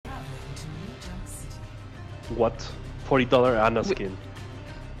What? $40 Ana skin.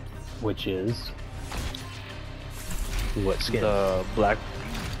 Which is what skin? The Black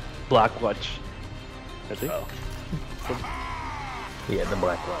Watch, I think. Oh. Yeah, the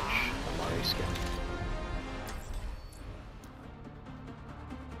Black Watch Amari skin.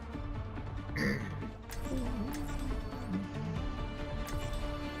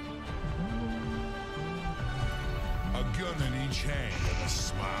 A gun in each hand and a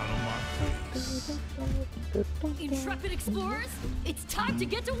smile on my face. Intrepid explorers, it's time to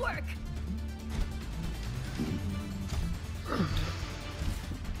get to work.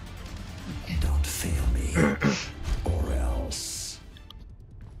 Don't fail me, or else.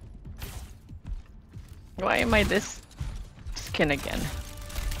 Why am I this skin again?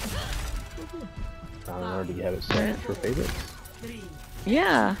 I don't know, do you have it set for favorites?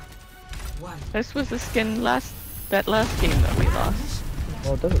 Yeah. This was the skin that last game that we lost.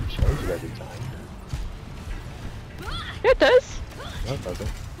 Well, it doesn't change it every time. Yeah, it does. No, it doesn't.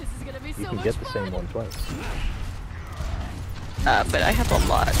 This is gonna be You so can much get the fun. same one twice. But I have a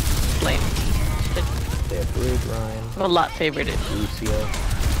lot. Like, They have Brig, Ryan, a lot favorited. Lucio.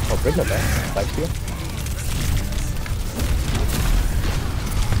 Oh, Brig not bad. Lifesteal.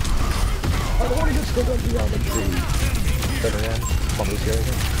 I don't want to get stuck on beyond the tree. Turn around. Come on, Lucio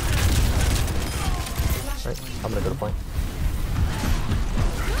again. Right, I'm gonna go to point.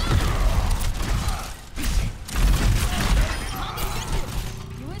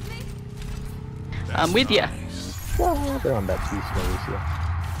 You with me? I'm with ya. Well, they're on that piece, no Lucio.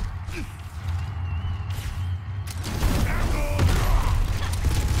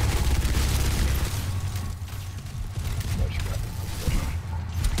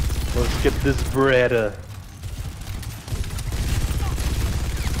 Let's get this bread.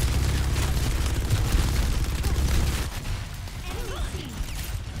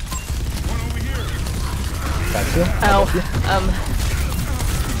 That's it. Ow.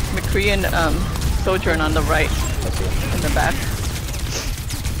 McCree and Sojourn on the right. That's it. In the back.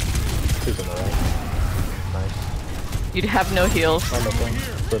 Who's on the right? Nice. You'd have no heals. On the thing.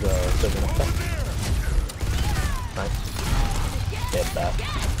 For the second attack. Nice. Get that.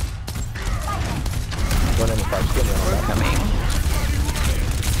 Run in the fight. Get me on We're that. coming.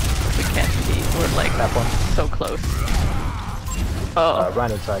 We can't see. We're like That one. so close. Oh.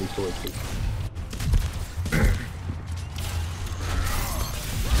 Ryan inside, he's towards you.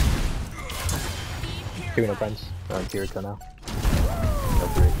 Here we no friends. On Kiriko now. No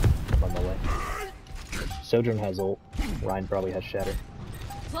three. I'm on my way. Sojourn has ult. Ryan probably has shatter.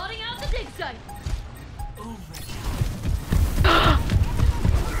 Plotting out the dig site.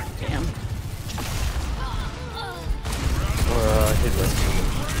 Damn. Or hit run.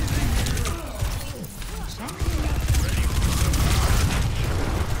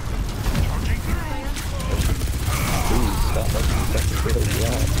 Please stop making me fucking kill you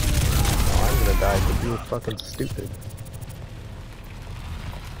out. Oh, I'm gonna die because you're fucking stupid.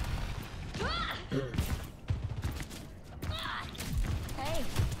 Hey,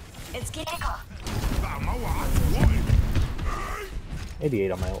 it's Kiriko.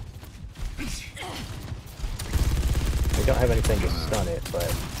 88 on my ult. We don't have anything to stun it,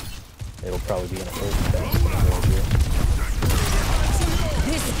 but it'll probably be in a ult fest when I'm over here.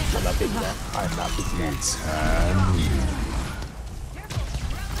 I'm not beating that. I'm not beating that.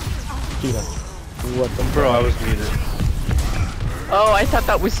 Gina, what the Bro, I was muted. Oh, I thought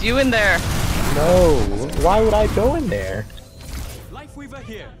that was you in there. No, why would I go in there?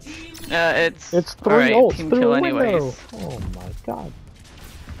 It's three alright, ults team through kill a window. anyways. Oh my god.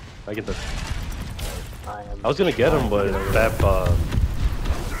 I get the. I I was gonna get him, but that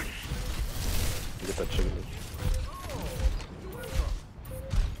get that chicken.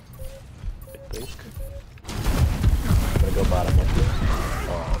 I think. I'm gonna go bottom with you.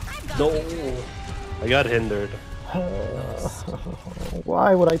 No, I got hindered.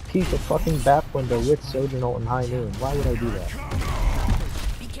 Why would I peek a fucking back window with Sojourn ult and High Noon? Why would I do that?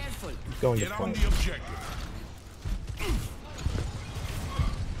 Be careful. Going to Get on point. the objective.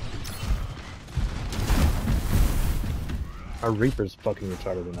 Our Reaper's fucking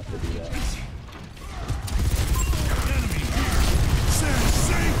retarded enough to do that.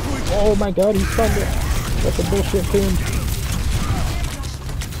 Oh my god, he's found it! That's a bullshit team.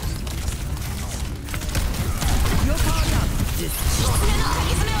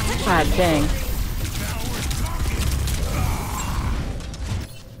 God dang.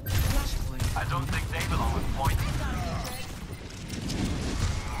 I don't think they belong with point.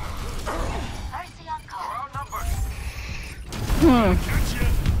 Mercy on call. We're outnumbered.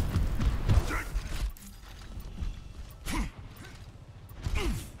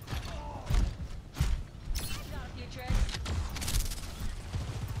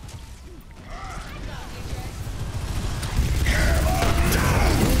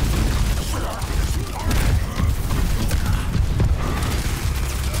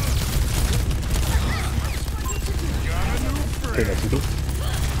 Reaper next to you.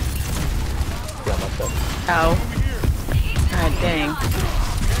 Yeah, myself. Ow. God dang.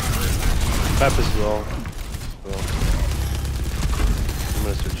 Pap is well. I'm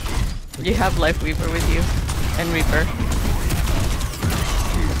gonna switch. You have Life Weaver with you. And Reaper.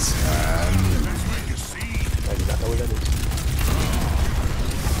 I do not know what that is.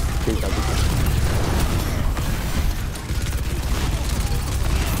 Please don't be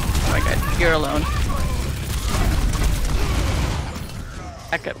Oh my god, you're alone.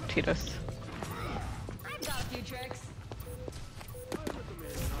 Back up, Titos. I've got a few tricks.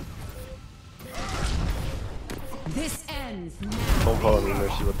 This ends now. Don't follow me,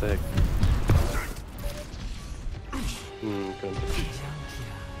 Mercy. What the heck? Good.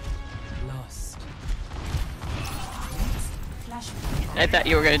 Lost. I thought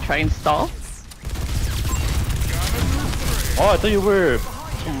you were gonna try and stall. Oh, I thought you were.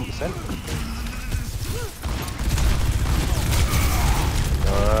 Sent.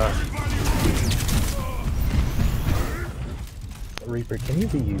 Reaper, can you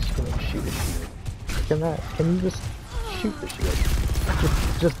be useful and shoot a shield? Can you just shoot the shield?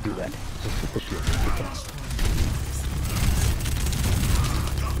 Just do that. Just shoot the shield.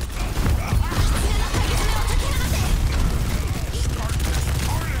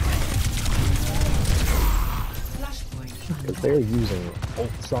 Because they're using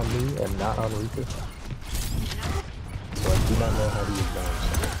ults on me and not on Reaper. So I do not know how to use those.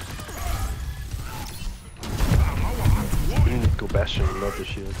 Go Bastion, love the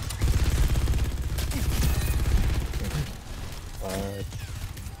shield.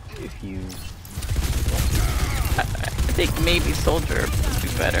 If you... I think maybe Soldier would be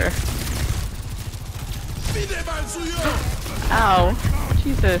better. Ow.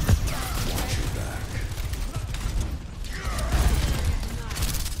 Jesus.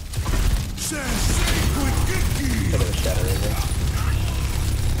 Bit of a shadow in there.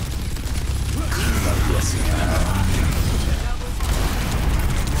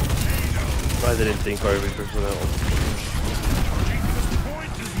 I didn't think our Reaper for that one.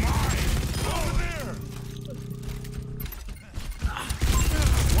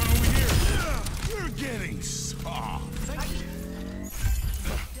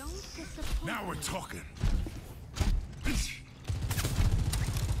 Now we're talking.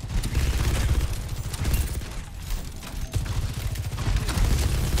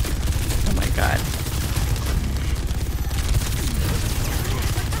 Oh my god.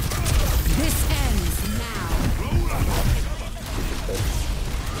 This ends now.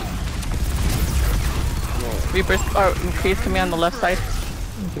 Reaper's Kree's coming on the left side.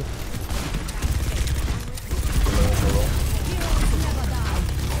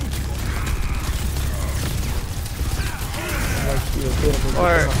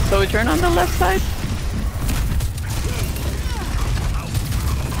 Or Sojourn on the left side.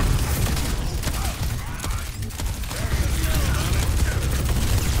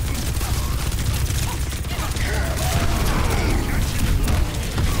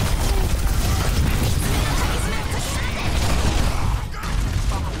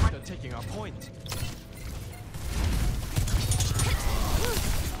 They're taking our point.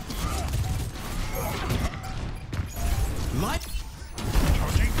 Light.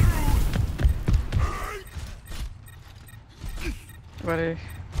 What is...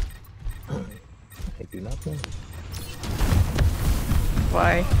 I do not know.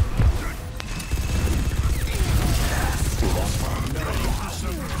 Why?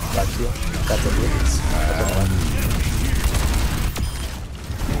 That's you. That's what it is. That's what I like.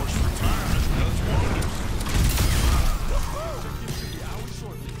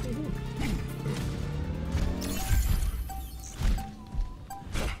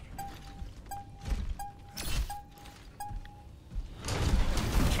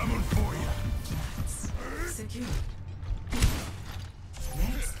 Coming for you. Secure.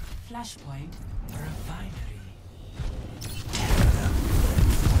 Next, flashpoint refinery.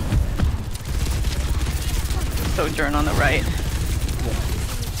 Sojourn on the right.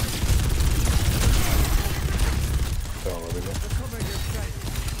 They're all over there.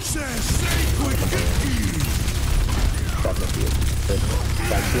 That must be it.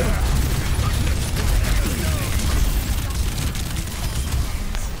 That's you.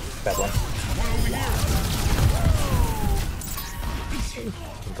 Bad one.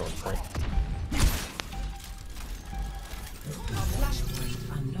 I'm going for it. Flashpoint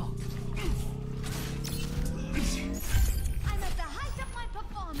unlocked. I'm at the height of my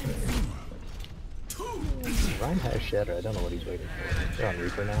performance. Ryan has Shatter. I don't know what he's waiting for. They're on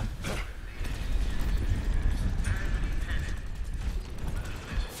Reaper now.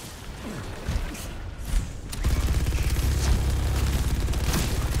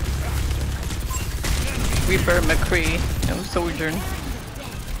 Reaper, McCree, and Sojourn.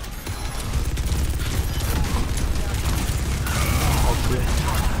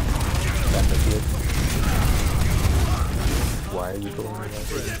 Why are you going like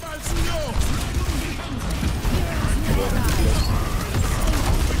this?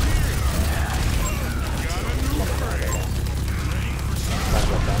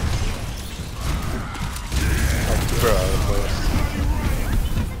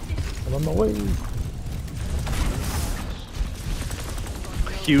 I'm on my way.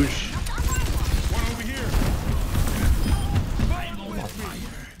 Huge.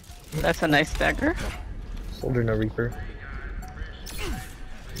 That's a nice dagger. Soldier no Reaper.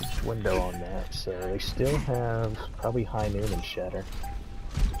 Window on that, so they still have probably High Noon and Shatter.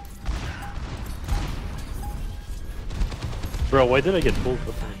 Bro, why did I get pulled?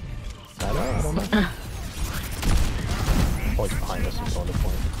 I don't know. Points behind us and going to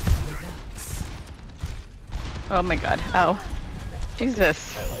point. Oh my god, ow.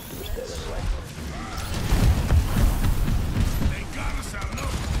 Jesus. I like to just dead anyway.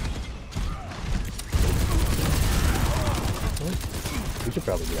 We should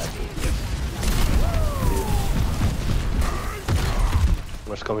probably get after it.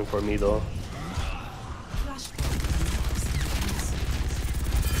 What's coming for me though?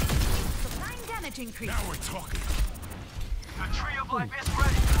 Line damage increase. Now we're talking. The tree of life is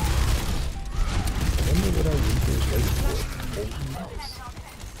ready. I wonder what our Reapers wait for. Nice.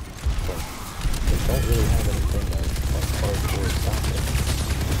 But they don't really have anything like hardcore stopping.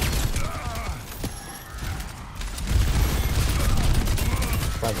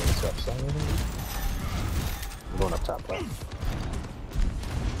 Probably what's up, so I'm going up top left.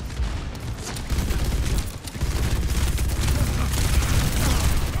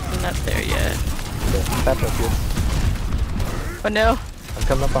 I'm not there yet. Yeah, back up here. Oh no. I'm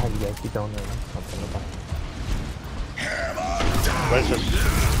coming up behind you guys. Keep going right now. I'm coming up behind you. Where's this?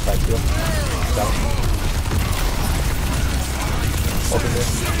 Back here. Down. Open this.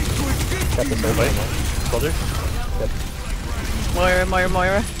 Got this over. Soldier? Yep. Moira. I'm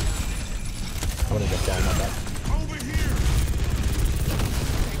gonna get down my back.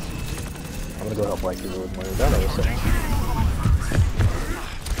 I'm gonna go help like you with Moira down there. So.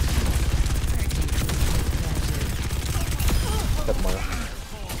 Got Moira.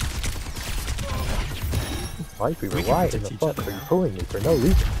 Life Reaver, why in the fuck are you pulling me for no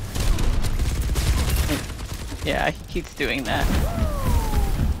reason? Yeah, he keeps doing that.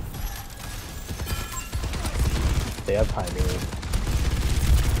 They have High Noon.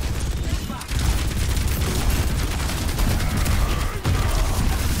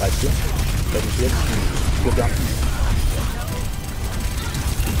 Nice, yeah. Doesn't see it. Good job.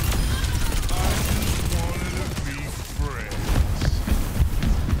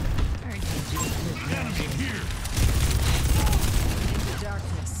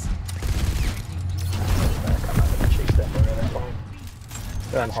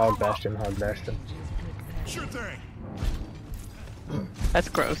 They're on Hog Bastion. Sure thing. That's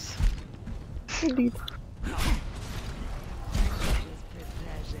gross. Indeed.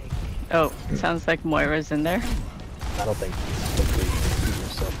 Oh, sounds like Moira's in there. I don't think hopefully you can keep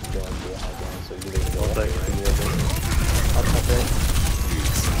yourself from going to a high ground, so you're gonna go up there, right? I'll come there.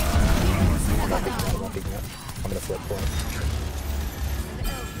 I'm not picking up. I'm gonna flip for him.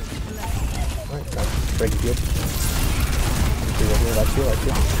 Alright, now, break the field. Right here.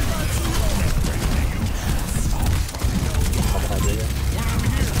 I'm behind you again.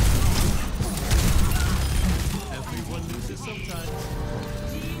 Everyone loses sometimes.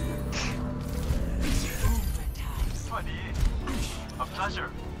 A pleasure.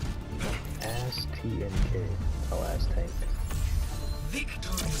 Ass TNK. Oh, ass tank.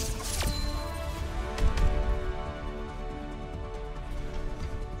 Victory.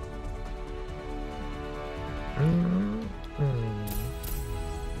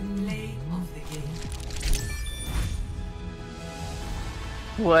 Play of the game.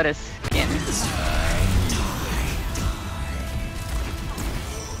 What a skin.